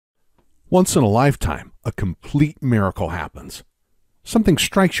Once in a lifetime, a complete miracle happens. Something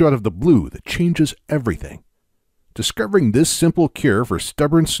strikes you out of the blue that changes everything. Discovering this simple cure for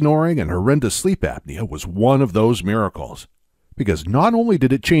stubborn snoring and horrendous sleep apnea was one of those miracles. Because not only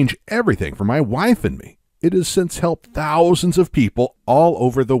did it change everything for my wife and me, it has since helped thousands of people all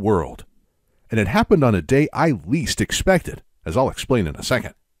over the world. And it happened on a day I least expected, as I'll explain in a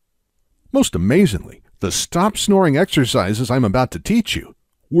second. Most amazingly, the stop snoring exercises I'm about to teach you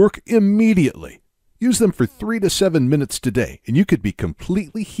work immediately. Use them for 3 to 7 minutes today, and you could be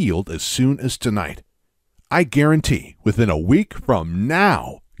completely healed as soon as tonight. I guarantee within a week from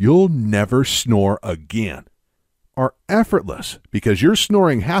now, you'll never snore again. Are effortless because your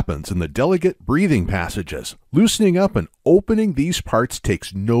snoring happens in the delicate breathing passages. Loosening up and opening these parts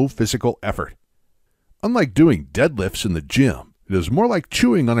takes no physical effort. Unlike doing deadlifts in the gym, it is more like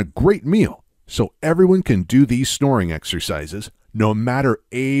chewing on a great meal, so everyone can do these snoring exercises, no matter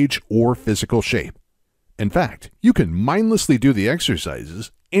age or physical shape. In fact, you can mindlessly do the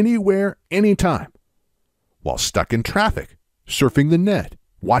exercises anywhere, anytime, while stuck in traffic, surfing the net,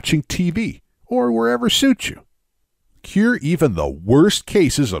 watching TV, or wherever suits you. Cure even the worst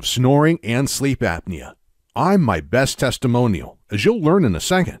cases of snoring and sleep apnea. I'm my best testimonial, as you'll learn in a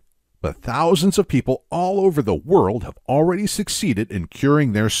second, but thousands of people all over the world have already succeeded in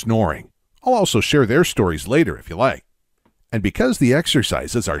curing their snoring. I'll also share their stories later if you like. And because the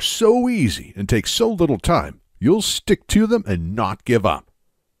exercises are so easy and take so little time, you'll stick to them and not give up.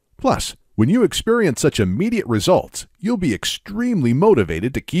 Plus, when you experience such immediate results, you'll be extremely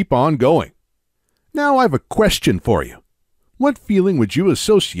motivated to keep on going. Now I have a question for you. What feeling would you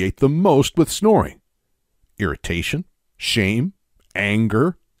associate the most with snoring? Irritation, shame,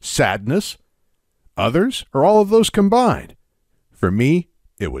 anger, sadness? Others, or all of those combined? For me,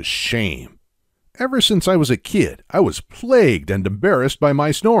 it was shame. Ever since I was a kid, I was plagued and embarrassed by my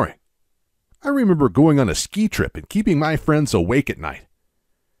snoring. I remember going on a ski trip and keeping my friends awake at night.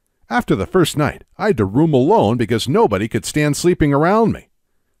 After the first night, I had to room alone because nobody could stand sleeping around me.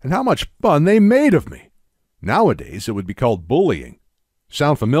 And how much fun they made of me. Nowadays, it would be called bullying.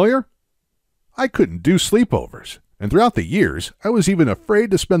 Sound familiar? I couldn't do sleepovers, and throughout the years, I was even afraid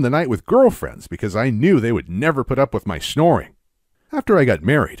to spend the night with girlfriends because I knew they would never put up with my snoring. After I got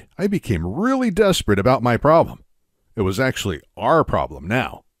married, I became really desperate about my problem. It was actually our problem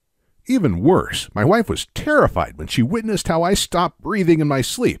now. Even worse, my wife was terrified when she witnessed how I stopped breathing in my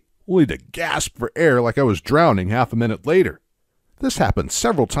sleep, only to gasp for air like I was drowning half a minute later. This happened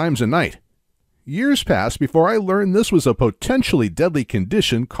several times a night. Years passed before I learned this was a potentially deadly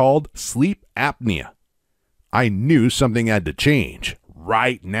condition called sleep apnea. I knew something had to change,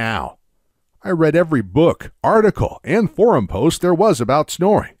 right now. I read every book, article, and forum post there was about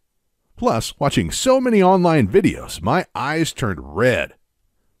snoring. Plus, watching so many online videos, my eyes turned red.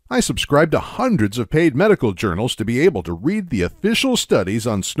 I subscribed to hundreds of paid medical journals to be able to read the official studies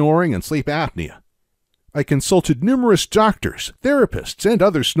on snoring and sleep apnea. I consulted numerous doctors, therapists, and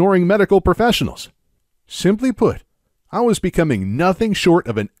other snoring medical professionals. Simply put, I was becoming nothing short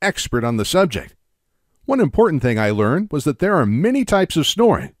of an expert on the subject. One important thing I learned was that there are many types of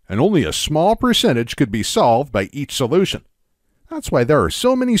snoring, and only a small percentage could be solved by each solution. That's why there are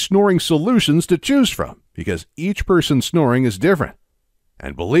so many snoring solutions to choose from, because each person's snoring is different.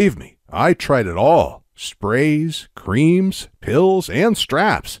 And believe me, I tried it all. Sprays, creams, pills, and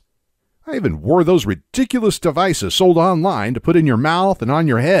straps. I even wore those ridiculous devices sold online to put in your mouth and on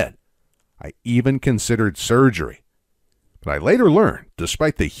your head. I even considered surgery. But I later learned,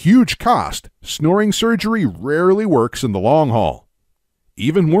 despite the huge cost, snoring surgery rarely works in the long haul.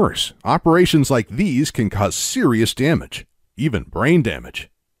 Even worse, operations like these can cause serious damage, even brain damage.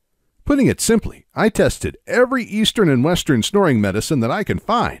 Putting it simply, I tested every Eastern and Western snoring medicine that I can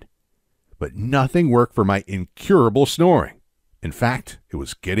find, but nothing worked for my incurable snoring. In fact, it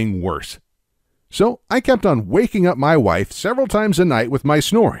was getting worse. So I kept on waking up my wife several times a night with my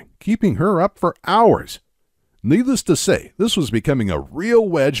snoring, keeping her up for hours. Needless to say, this was becoming a real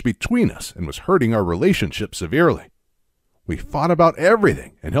wedge between us and was hurting our relationship severely. We fought about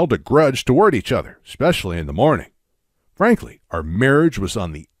everything and held a grudge toward each other, especially in the morning. Frankly, our marriage was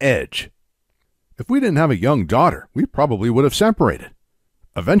on the edge. If we didn't have a young daughter, we probably would have separated.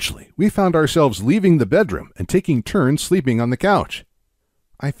 Eventually, we found ourselves leaving the bedroom and taking turns sleeping on the couch.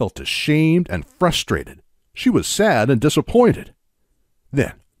 I felt ashamed and frustrated. She was sad and disappointed.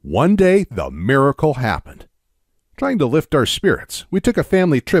 Then, one day, the miracle happened. Trying to lift our spirits, we took a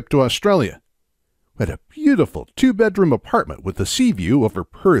family trip to Australia. We had a beautiful 2-bedroom apartment with a sea view over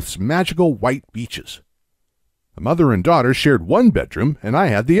Perth's magical white beaches. The mother and daughter shared one bedroom, and I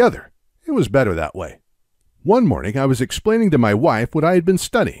had the other. It was better that way. One morning, I was explaining to my wife what I had been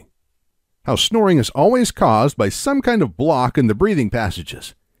studying. how snoring is always caused by some kind of block in the breathing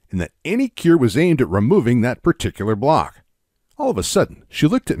passages, and that any cure was aimed at removing that particular block. All of a sudden, she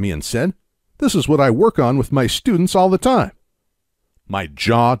looked at me and said, "This is what I work on with my students all the time." My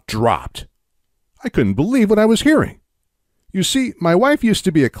jaw dropped. I couldn't believe what I was hearing. You see, my wife used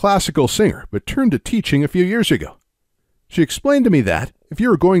to be a classical singer, but turned to teaching a few years ago. She explained to me that, if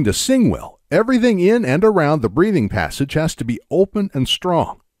you are going to sing well, everything in and around the breathing passage has to be open and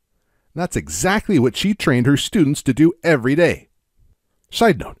strong. That's exactly what she trained her students to do every day.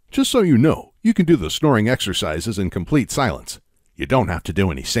 Side note, just so you know, you can do the snoring exercises in complete silence. You don't have to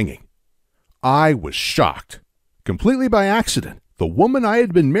do any singing. I was shocked. Completely by accident, the woman I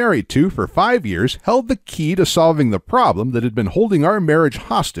had been married to for 5 years held the key to solving the problem that had been holding our marriage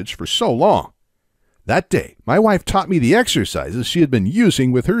hostage for so long. That day, my wife taught me the exercises she had been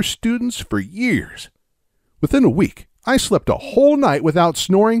using with her students for years. Within a week, I slept a whole night without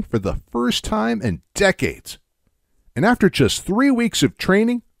snoring for the first time in decades. And after just 3 weeks of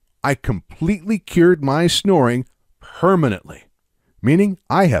training, I completely cured my snoring permanently, meaning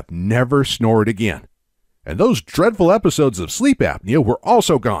I have never snored again. And those dreadful episodes of sleep apnea were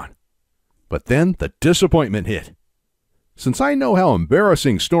also gone. But then the disappointment hit. Since I know how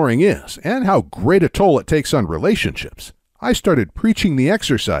embarrassing snoring is and how great a toll it takes on relationships, I started preaching the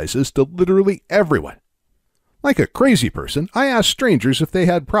exercises to literally everyone. Like a crazy person, I asked strangers if they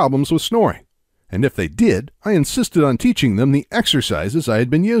had problems with snoring, and if they did, I insisted on teaching them the exercises I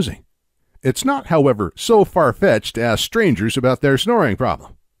had been using. It's not, however, so far-fetched to ask strangers about their snoring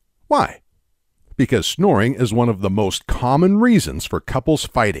problem. Why? Because snoring is one of the most common reasons for couples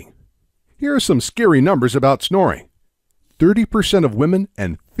fighting. Here are some scary numbers about snoring. 30% of women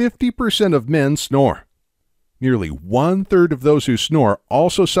and 50% of men snore. Nearly 1/3 of those who snore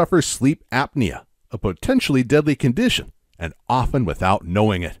also suffer sleep apnea, a potentially deadly condition, and often without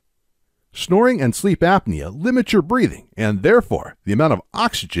knowing it. Snoring and sleep apnea limit your breathing and, therefore, the amount of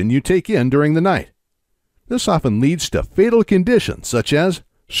oxygen you take in during the night. This often leads to fatal conditions such as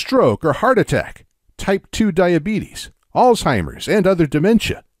stroke or heart attack, type 2 diabetes, Alzheimer's and other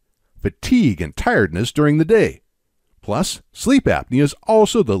dementia, fatigue and tiredness during the day. Plus, sleep apnea is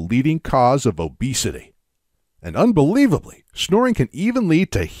also the leading cause of obesity. And unbelievably, snoring can even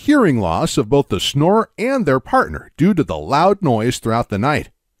lead to hearing loss of both the snorer and their partner due to the loud noise throughout the night.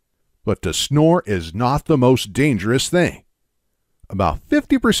 But to snore is not the most dangerous thing. About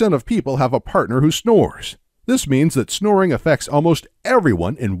 50% of people have a partner who snores. This means that snoring affects almost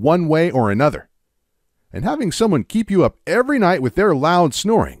everyone in one way or another. And having someone keep you up every night with their loud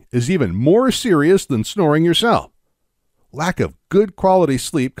snoring is even more serious than snoring yourself. Lack of good quality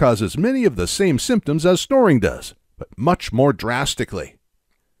sleep causes many of the same symptoms as snoring does, but much more drastically.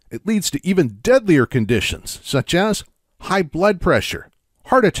 It leads to even deadlier conditions such as high blood pressure,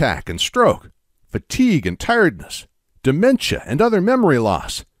 heart attack and stroke, fatigue and tiredness, dementia and other memory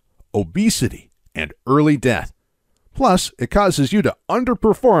loss, obesity, and early death. Plus, it causes you to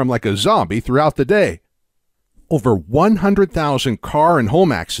underperform like a zombie throughout the day. Over 100,000 car and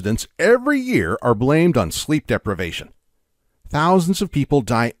home accidents every year are blamed on sleep deprivation. Thousands of people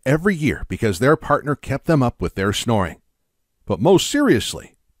die every year because their partner kept them up with their snoring. But most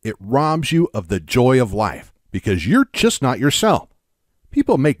seriously, it robs you of the joy of life because you're just not yourself.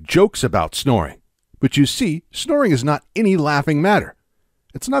 People make jokes about snoring, but you see, snoring is not any laughing matter.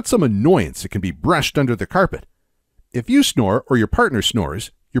 It's not some annoyance that can be brushed under the carpet. If you snore or your partner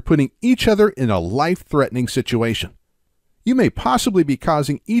snores, you're putting each other in a life-threatening situation. You may possibly be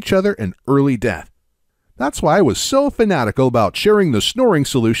causing each other an early death. That's why I was so fanatical about sharing the snoring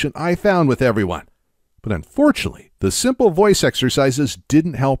solution I found with everyone. But unfortunately, the simple voice exercises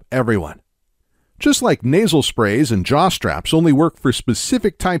didn't help everyone. Just like nasal sprays and jaw straps only work for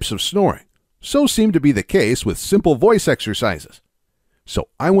specific types of snoring, so seemed to be the case with simple voice exercises. So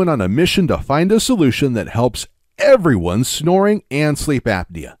I went on a mission to find a solution that helps everyone's snoring and sleep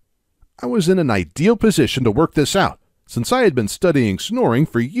apnea. I was in an ideal position to work this out, since I had been studying snoring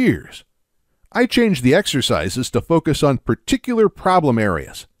for years. I changed the exercises to focus on particular problem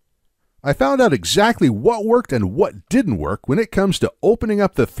areas. I found out exactly what worked and what didn't work when it comes to opening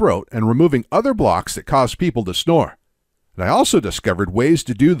up the throat and removing other blocks that cause people to snore. And I also discovered ways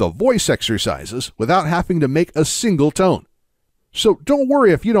to do the voice exercises without having to make a single tone. So don't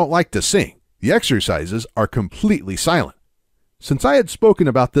worry if you don't like to sing. The exercises are completely silent. Since I had spoken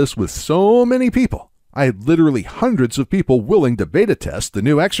about this with so many people, I had literally hundreds of people willing to beta test the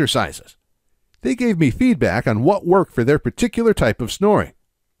new exercises. They gave me feedback on what worked for their particular type of snoring.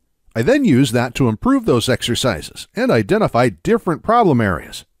 I then used that to improve those exercises and identify different problem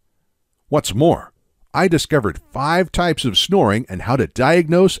areas. What's more, I discovered 5 types of snoring and how to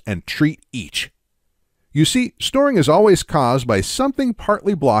diagnose and treat each. You see, snoring is always caused by something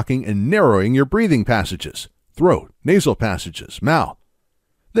partly blocking and narrowing your breathing passages, throat, nasal passages, mouth.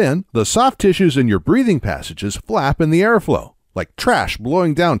 Then, the soft tissues in your breathing passages flap in the airflow, like trash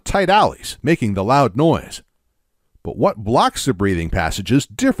blowing down tight alleys, making the loud noise. But what blocks the breathing passages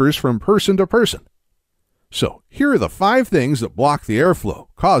differs from person to person. So, here are the 5 things that block the airflow,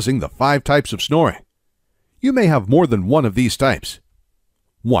 causing the 5 types of snoring. You may have more than one of these types.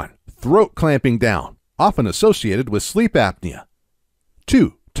 1. Throat clamping down, often associated with sleep apnea.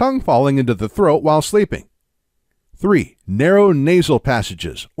 2. Tongue falling into the throat while sleeping. 3. Narrow nasal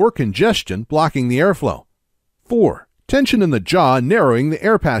passages or congestion blocking the airflow. 4. Tension in the jaw narrowing the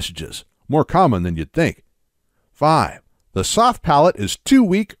air passages, more common than you'd think. 5. The soft palate is too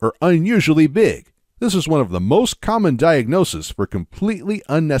weak or unusually big. This is one of the most common diagnoses for completely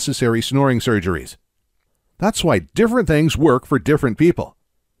unnecessary snoring surgeries. That's why different things work for different people.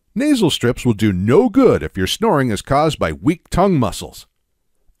 Nasal strips will do no good if your snoring is caused by weak tongue muscles.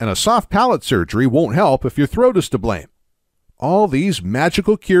 And a soft palate surgery won't help if your throat is to blame. All these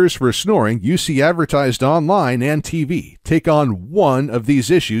magical cures for snoring you see advertised online and TV take on one of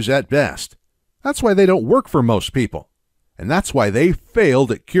these issues at best. That's why they don't work for most people. And that's why they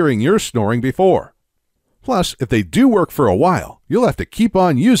failed at curing your snoring before. Plus, if they do work for a while, you'll have to keep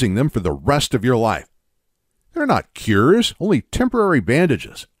on using them for the rest of your life. They're not cures, only temporary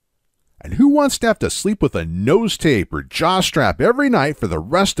bandages. And who wants to have to sleep with a nose tape or jaw strap every night for the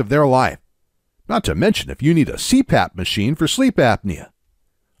rest of their life? Not to mention if you need a CPAP machine for sleep apnea.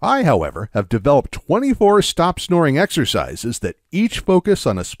 I, however, have developed 24 stop snoring exercises that each focus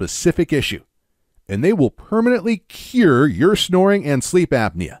on a specific issue, and they will permanently cure your snoring and sleep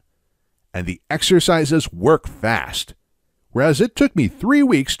apnea. And the exercises work fast. Whereas it took me 3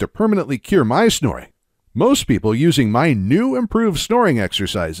 weeks to permanently cure my snoring, most people using my new improved snoring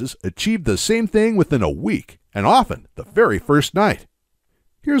exercises achieved the same thing within a week, and often the very first night.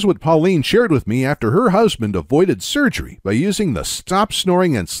 Here's what Pauline shared with me after her husband avoided surgery by using the Stop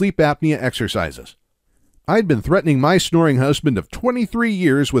Snoring and Sleep Apnea exercises. I'd been threatening my snoring husband of 23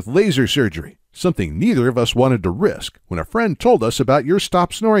 years with laser surgery, something neither of us wanted to risk, when a friend told us about your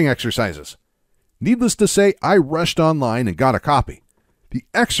Stop Snoring exercises. Needless to say, I rushed online and got a copy. The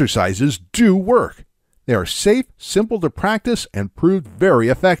exercises do work. They are safe, simple to practice, and proved very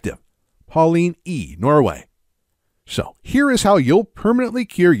effective. Pauline E., Norway. So, here is how you'll permanently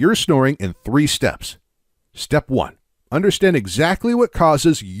cure your snoring in 3 steps. Step 1. Understand exactly what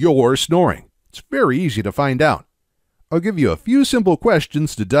causes your snoring. It's very easy to find out. I'll give you a few simple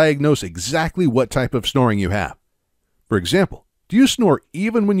questions to diagnose exactly what type of snoring you have. For example, do you snore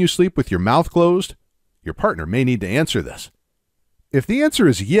even when you sleep with your mouth closed? Your partner may need to answer this. If the answer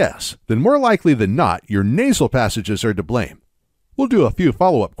is yes, then more likely than not, your nasal passages are to blame. We'll do a few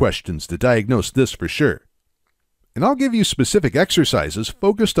follow-up questions to diagnose this for sure. And I'll give you specific exercises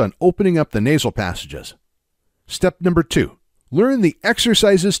focused on opening up the nasal passages. Step number 2. Learn the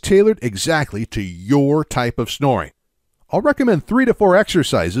exercises tailored exactly to your type of snoring. I'll recommend 3 to 4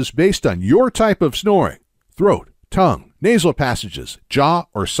 exercises based on your type of snoring: throat, tongue, nasal passages, jaw,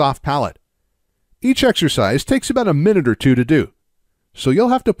 or soft palate. Each exercise takes about a minute or 2 to do, so you'll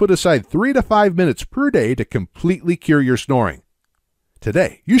have to put aside 3 to 5 minutes per day to completely cure your snoring.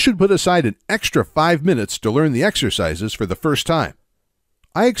 Today, you should put aside an extra 5 minutes to learn the exercises for the first time.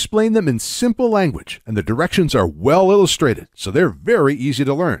 I explain them in simple language, and the directions are well illustrated, so they're very easy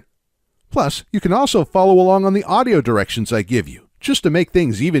to learn. Plus, you can also follow along on the audio directions I give you, just to make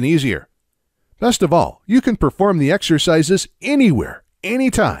things even easier. Best of all, you can perform the exercises anywhere,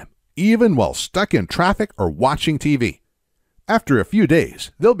 anytime, even while stuck in traffic or watching TV. After a few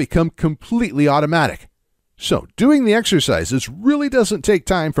days, they'll become completely automatic. So, doing the exercises really doesn't take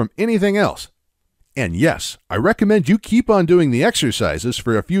time from anything else. And yes, I recommend you keep on doing the exercises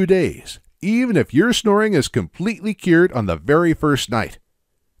for a few days, even if your snoring is completely cured on the very first night.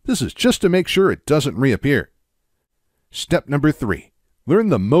 This is just to make sure it doesn't reappear. Step number 3. Learn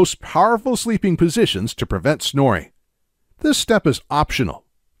the most powerful sleeping positions to prevent snoring. This step is optional.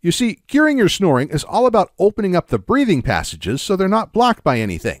 You see, curing your snoring is all about opening up the breathing passages so they're not blocked by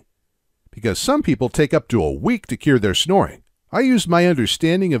anything. Because some people take up to a week to cure their snoring, I used my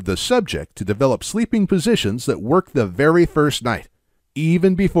understanding of the subject to develop sleeping positions that work the very first night,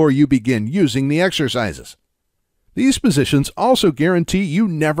 even before you begin using the exercises. These positions also guarantee you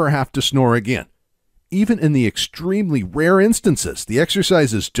never have to snore again. Even in the extremely rare instances the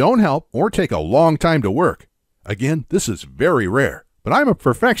exercises don't help or take a long time to work. Again, this is very rare, but I'm a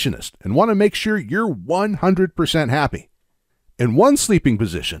perfectionist and want to make sure you're 100% happy. In one sleeping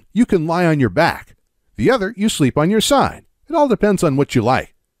position, you can lie on your back. The other, you sleep on your side. It all depends on what you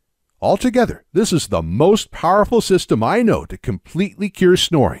like. Altogether, this is the most powerful system I know to completely cure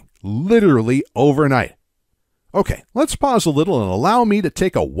snoring, literally overnight. Okay, let's pause a little and allow me to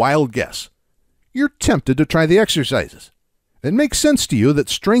take a wild guess. You're tempted to try the exercises. It makes sense to you that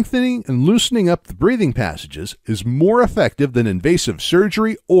strengthening and loosening up the breathing passages is more effective than invasive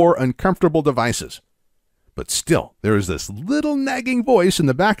surgery or uncomfortable devices. But still, there is this little nagging voice in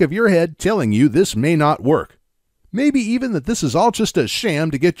the back of your head telling you this may not work. Maybe even that this is all just a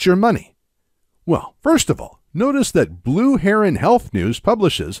sham to get your money. Well, first of all, notice that Blue Heron Health News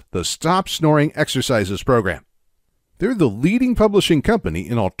publishes the Stop Snoring Exercises program. They're the leading publishing company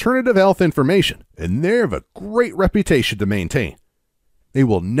in alternative health information, and they have a great reputation to maintain. They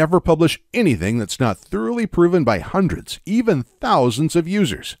will never publish anything that's not thoroughly proven by hundreds, even thousands of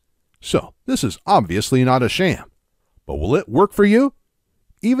users. So, this is obviously not a sham. But will it work for you?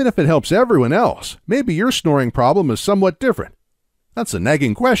 Even if it helps everyone else, maybe your snoring problem is somewhat different. That's a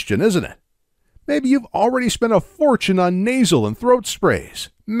nagging question, isn't it? Maybe you've already spent a fortune on nasal and throat sprays,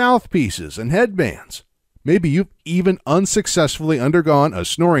 mouthpieces, and headbands. Maybe you've even unsuccessfully undergone a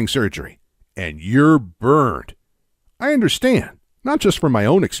snoring surgery, and you're burned. I understand, not just from my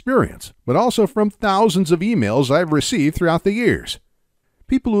own experience, but also from thousands of emails I've received throughout the years.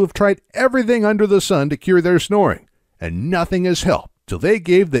 People who have tried everything under the sun to cure their snoring, and nothing has helped till they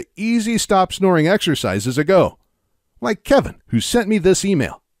gave the easy stop snoring exercises a go. Like Kevin, who sent me this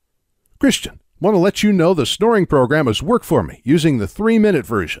email. Christian, want to let you know the snoring program has worked for me using the 3-minute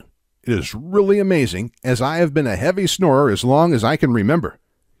version. It is really amazing, as I have been a heavy snorer as long as I can remember.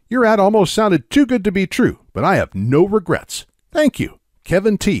 Your ad almost sounded too good to be true, but I have no regrets. Thank you,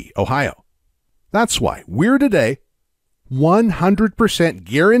 Kevin T., Ohio. That's why we're today 100%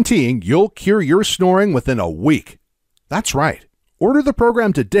 guaranteeing you'll cure your snoring within a week. That's right. Order the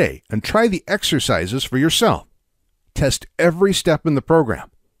program today and try the exercises for yourself. Test every step in the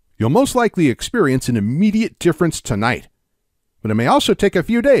program. You'll most likely experience an immediate difference tonight. But it may also take a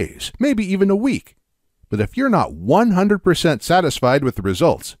few days, maybe even a week. But if you're not 100% satisfied with the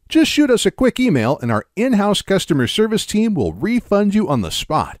results, just shoot us a quick email and our in-house customer service team will refund you on the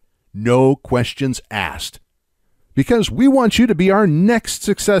spot. No questions asked. Because we want you to be our next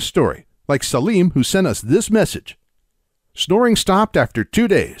success story, like Salim, who sent us this message. Snoring stopped after 2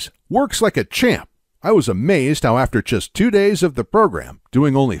 days. Works like a champ. I was amazed how after just 2 days of the program,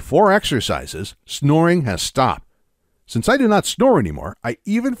 doing only 4 exercises, snoring has stopped. Since I do not snore anymore, I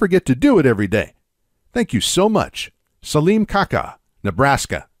even forget to do it every day. Thank you so much. Salim Kaka,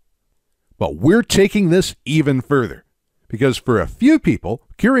 Nebraska. But we're taking this even further. Because for a few people,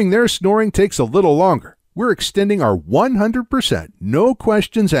 curing their snoring takes a little longer. We're extending our 100% no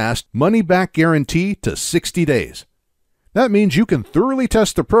questions asked money-back guarantee to 60 days. That means you can thoroughly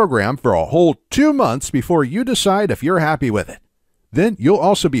test the program for a whole 2 months before you decide if you're happy with it. Then you'll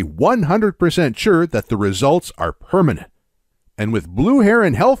also be 100% sure that the results are permanent. And with Blue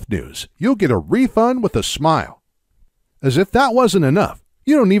Heron Health News, you'll get a refund with a smile. As if that wasn't enough,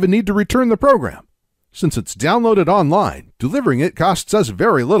 you don't even need to return the program. Since it's downloaded online, delivering it costs us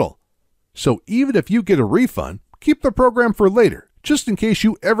very little. So even if you get a refund, keep the program for later, just in case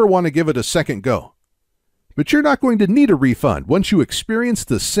you ever want to give it a second go. But you're not going to need a refund once you experience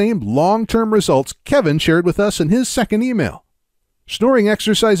the same long-term results Kevin shared with us in his second email. Snoring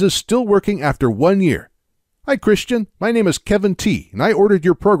exercises still working after 1 year. Hi Christian, my name is Kevin T. and I ordered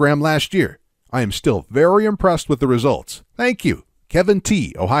your program last year. I am still very impressed with the results. Thank you, Kevin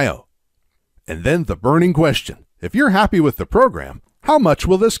T., Ohio. And then the burning question. If you're happy with the program, how much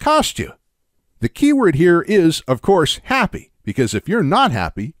will this cost you? The key word here is, of course, happy, because if you're not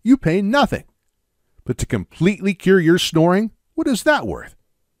happy, you pay nothing. But to completely cure your snoring, what is that worth?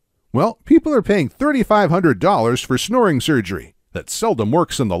 Well, people are paying $3,500 for snoring surgery. That seldom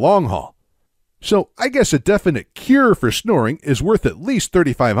works in the long haul. So I guess a definite cure for snoring is worth at least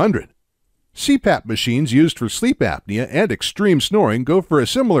 $3,500. CPAP machines used for sleep apnea and extreme snoring go for a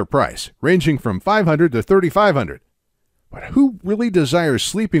similar price, ranging from $500 to $3,500. But who really desires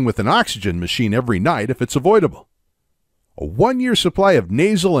sleeping with an oxygen machine every night if it's avoidable? A 1-year supply of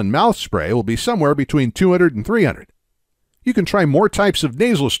nasal and mouth spray will be somewhere between $200 and $300. You can try more types of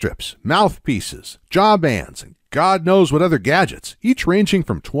nasal strips, mouthpieces, jaw bands, and God knows what other gadgets, each ranging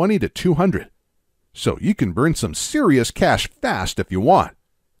from $20 to $200. So you can burn some serious cash fast if you want.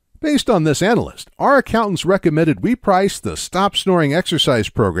 Based on this analyst, our accountants recommended we price the Stop Snoring Exercise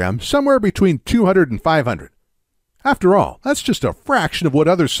program somewhere between $200 and $500. After all, that's just a fraction of what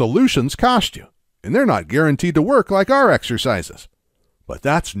other solutions cost you, and they're not guaranteed to work like our exercises. But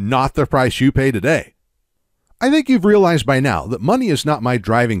that's not the price you pay today. I think you've realized by now that money is not my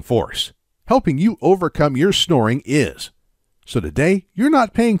driving force. helping you overcome your snoring is. So today, you're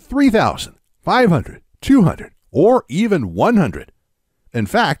not paying $3,000, $500, $200, or even $100. In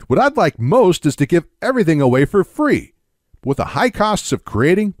fact, what I'd like most is to give everything away for free. With the high costs of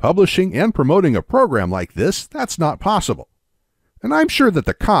creating, publishing, and promoting a program like this, that's not possible. And I'm sure that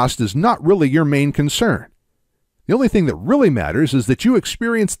the cost is not really your main concern. The only thing that really matters is that you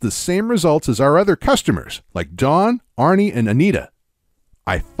experience the same results as our other customers, like Dawn, Arnie, and Anita.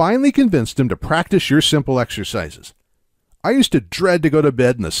 I finally convinced him to practice your simple exercises. I used to dread to go to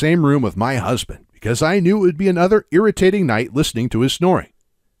bed in the same room with my husband because I knew it would be another irritating night listening to his snoring.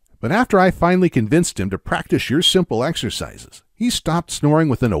 But after I finally convinced him to practice your simple exercises, he stopped snoring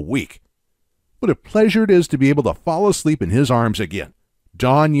within a week. What a pleasure it is to be able to fall asleep in his arms again.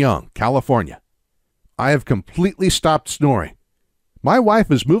 Don Young, California. I have completely stopped snoring. My wife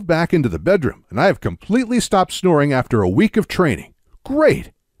has moved back into the bedroom, and I have completely stopped snoring after a week of training.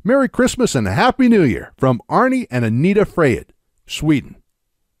 Great! Merry Christmas and a Happy New Year from Arnie and Anita Freyed, Sweden.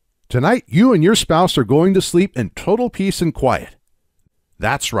 Tonight, you and your spouse are going to sleep in total peace and quiet.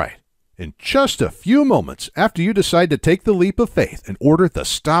 That's right. In just a few moments after you decide to take the leap of faith and order the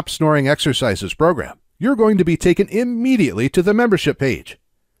Stop Snoring Exercises program, you're going to be taken immediately to the membership page.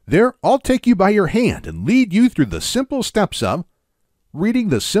 There, I'll take you by your hand and lead you through the simple steps of reading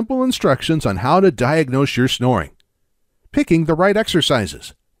the simple instructions on how to diagnose your snoring, picking the right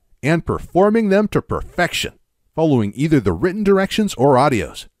exercises, and performing them to perfection, following either the written directions or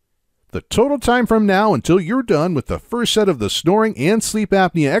audios. The total time from now until you're done with the first set of the snoring and sleep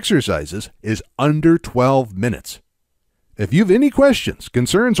apnea exercises is under 12 minutes. If you have any questions,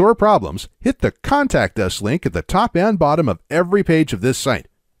 concerns, or problems, hit the Contact Us link at the top and bottom of every page of this site.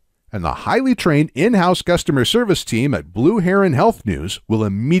 And the highly trained in-house customer service team at Blue Heron Health News will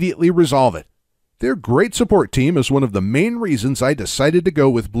immediately resolve it. Their great support team is one of the main reasons I decided to go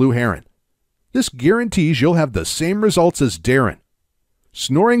with Blue Heron. This guarantees you'll have the same results as Darren.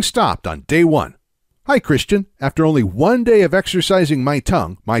 Snoring stopped on day 1. Hi, Christian. After only 1 day of exercising my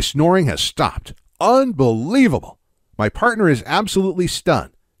tongue, my snoring has stopped. Unbelievable. My partner is absolutely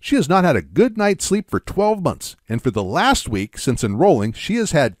stunned. She has not had a good night's sleep for 12 months, and for the last week since enrolling, she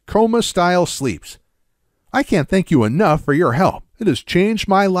has had coma-style sleeps. I can't thank you enough for your help. It has changed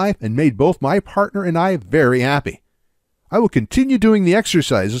my life and made both my partner and I very happy. I will continue doing the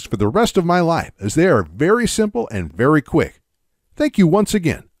exercises for the rest of my life as they are very simple and very quick. Thank you once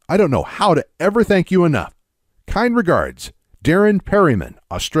again. I don't know how to ever thank you enough. Kind regards, Darren Perryman,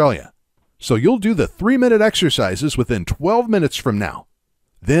 Australia. So you'll do the 3-minute exercises within 12 minutes from now.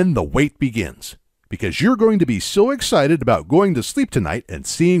 Then the wait begins, because you're going to be so excited about going to sleep tonight and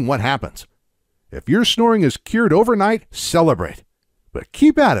seeing what happens. If your snoring is cured overnight, celebrate. But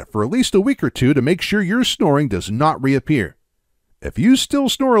keep at it for at least a week or two to make sure your snoring does not reappear. If you still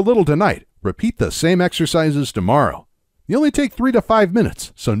snore a little tonight, repeat the same exercises tomorrow. You only take 3 to 5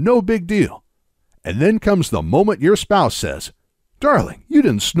 minutes, so no big deal. And then comes the moment your spouse says, "Darling, you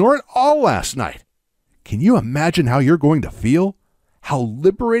didn't snore at all last night." Can you imagine how you're going to feel? How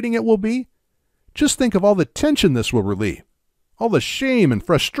liberating it will be? Just think of all the tension this will relieve, all the shame and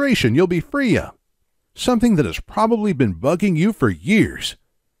frustration you'll be free of. Something that has probably been bugging you for years.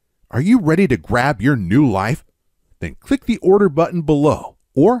 Are you ready to grab your new life? Then click the order button below.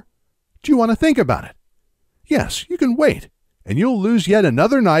 Or do you want to think about it? Yes, you can wait, and you'll lose yet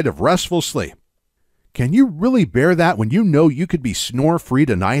another night of restful sleep. Can you really bear that when you know you could be snore-free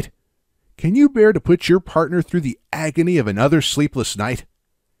tonight? Can you bear to put your partner through the agony of another sleepless night?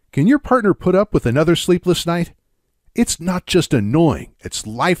 Can your partner put up with another sleepless night? It's not just annoying, it's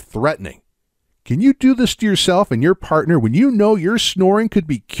life-threatening. Can you do this to yourself and your partner when you know your snoring could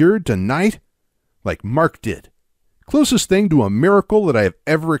be cured tonight? Like Mark did. Closest thing to a miracle that I have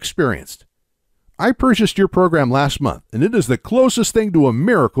ever experienced. I purchased your program last month, and it is the closest thing to a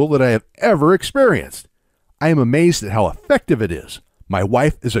miracle that I have ever experienced. I am amazed at how effective it is. My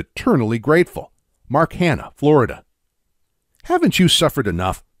wife is eternally grateful. Mark Hanna, Florida. Haven't you suffered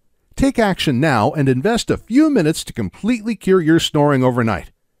enough? Take action now and invest a few minutes to completely cure your snoring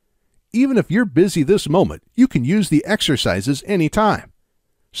overnight. Even if you're busy this moment, you can use the exercises anytime.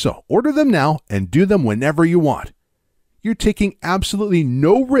 So order them now and do them whenever you want. You're taking absolutely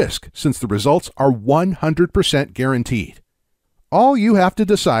no risk since the results are 100% guaranteed. All you have to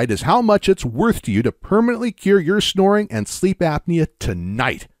decide is how much it's worth to you to permanently cure your snoring and sleep apnea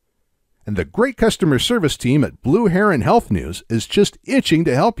tonight. And the great customer service team at Blue Heron Health News is just itching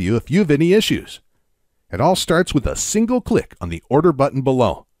to help you if you have any issues. It all starts with a single click on the order button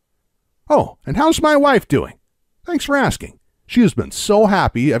below. Oh, and how's my wife doing? Thanks for asking. She has been so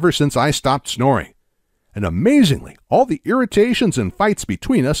happy ever since I stopped snoring. And amazingly, all the irritations and fights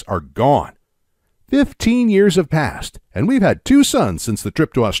between us are gone. 15 years have passed, and we've had 2 sons since the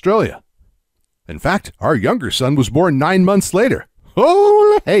trip to Australia. In fact, our younger son was born 9 months later.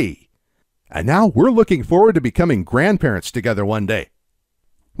 Oh, hey! And now we're looking forward to becoming grandparents together one day.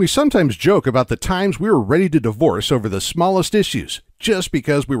 We sometimes joke about the times we were ready to divorce over the smallest issues, just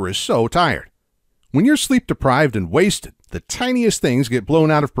because we were so tired. When you're sleep deprived and wasted, the tiniest things get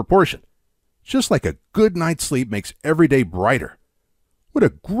blown out of proportion. Just like a good night's sleep makes every day brighter. What a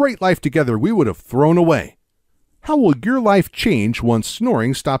great life together we would have thrown away. How will your life change once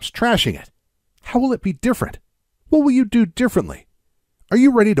snoring stops trashing it? How will it be different? What will you do differently? Are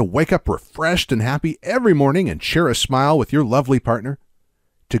you ready to wake up refreshed and happy every morning and share a smile with your lovely partner?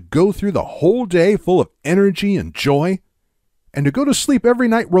 To go through the whole day full of energy and joy? And to go to sleep every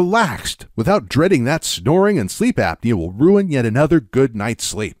night relaxed without dreading that snoring and sleep apnea will ruin yet another good night's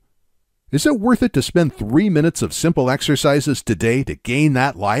sleep? Is it worth it to spend 3 minutes of simple exercises today to gain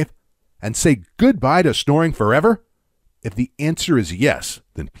that life and say goodbye to snoring forever? If the answer is yes,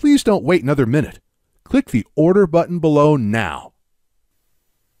 then please don't wait another minute. Click the order button below now.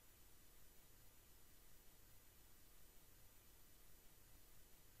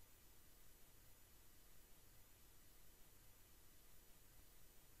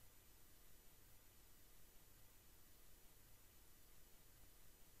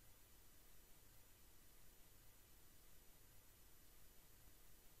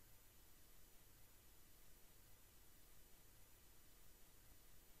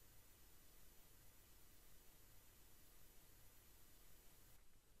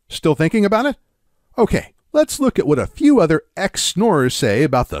 Still thinking about it? Okay, let's look at what a few other ex-snorers say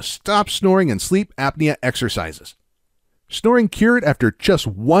about the Stop Snoring and Sleep Apnea exercises. Snoring cured after just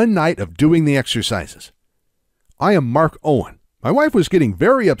 1 night of doing the exercises. I am Mark Owen. My wife was getting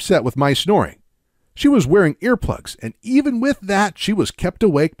very upset with my snoring. She was wearing earplugs, and even with that, she was kept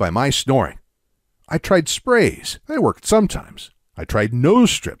awake by my snoring. I tried sprays. They worked sometimes. I tried nose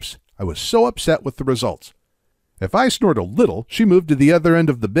strips. I was so upset with the results. If I snored a little, she moved to the other end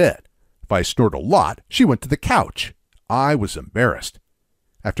of the bed. If I snored a lot, she went to the couch. I was embarrassed.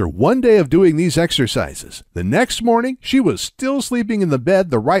 After 1 day of doing these exercises, the next morning she was still sleeping in the bed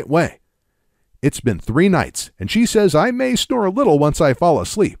the right way. It's been 3 nights, and she says I may snore a little once I fall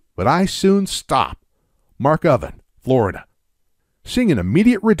asleep, but I soon stop. Mark Oven, Florida. Seeing an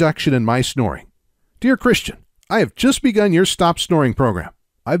immediate reduction in my snoring. Dear Christian, I have just begun your Stop Snoring program.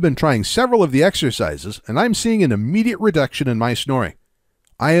 I've been trying several of the exercises, and I'm seeing an immediate reduction in my snoring.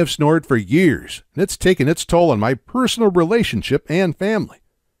 I have snored for years, and it's taken its toll on my personal relationship and family.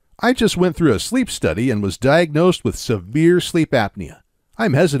 I just went through a sleep study and was diagnosed with severe sleep apnea.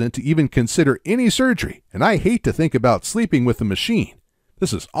 I'm hesitant to even consider any surgery, and I hate to think about sleeping with a machine.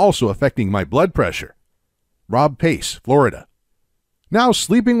 This is also affecting my blood pressure. Rob Pace, Florida. Now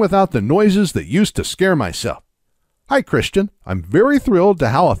sleeping without the noises that used to scare myself. Hi, Christian. I'm very thrilled to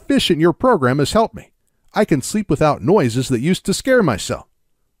how efficient your program has helped me. I can sleep without noises that used to scare myself.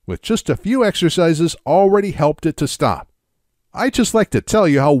 With just a few exercises already helped it to stop. I'd just like to tell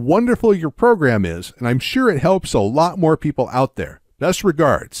you how wonderful your program is, and I'm sure it helps a lot more people out there. Best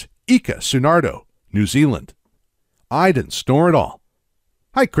regards, Ika Sunardo, New Zealand. I didn't snore at all.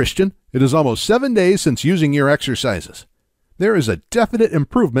 Hi, Christian. It is almost 7 days since using your exercises. There is a definite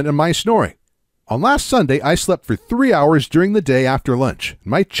improvement in my snoring. On last Sunday, I slept for 3 hours during the day after lunch.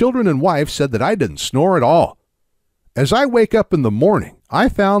 My children and wife said that I didn't snore at all. As I wake up in the morning, I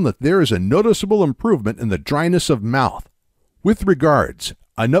found that there is a noticeable improvement in the dryness of mouth. With regards,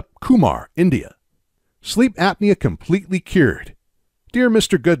 Anup Kumar, India. Sleep apnea completely cured. Dear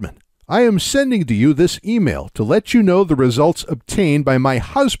Mr. Goodman, I am sending to you this email to let you know the results obtained by my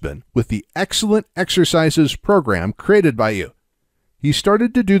husband with the excellent exercises program created by you. He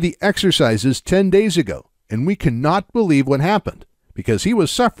started to do the exercises 10 days ago, and we cannot believe what happened because he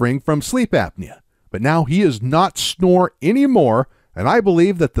was suffering from sleep apnea. But now he does not snore anymore, and I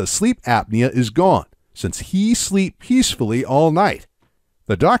believe that the sleep apnea is gone since he sleeps peacefully all night.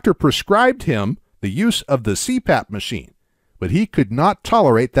 The doctor prescribed him the use of the CPAP machine, but he could not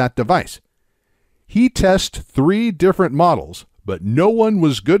tolerate that device. He tested 3 different models, but no one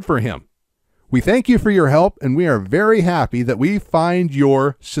was good for him. We thank you for your help, and we are very happy that we find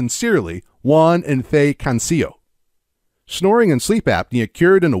your, sincerely, Juan and Faye Cancillo. Snoring and sleep apnea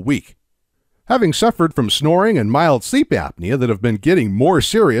cured in a week. Having suffered from snoring and mild sleep apnea that have been getting more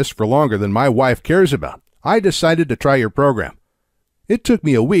serious for longer than my wife cares about, I decided to try your program. It took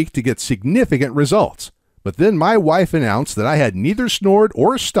me a week to get significant results, but then my wife announced that I had neither snored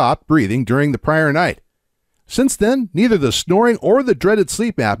or stopped breathing during the prior night. Since then, neither the snoring or the dreaded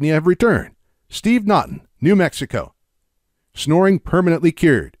sleep apnea have returned. Steve Naughton, New Mexico. Snoring permanently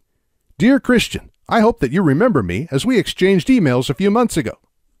cured. Dear Christian, I hope that you remember me as we exchanged emails a few months ago.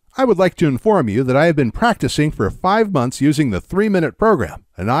 I would like to inform you that I have been practicing for 5 months using the 3-minute program,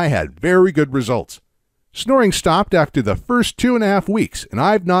 and I had very good results. Snoring stopped after the first 2.5 weeks, and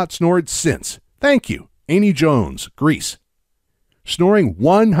I've not snored since. Thank you, Amy Jones, Greece. Snoring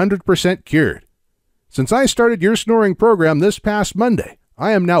 100% cured. Since I started your snoring program this past Monday,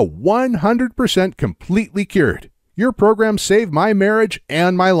 I am now 100% completely cured. Your program saved my marriage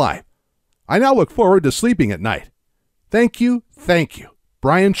and my life. I now look forward to sleeping at night. Thank you, thank you.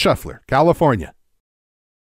 Brian Shuffler, California.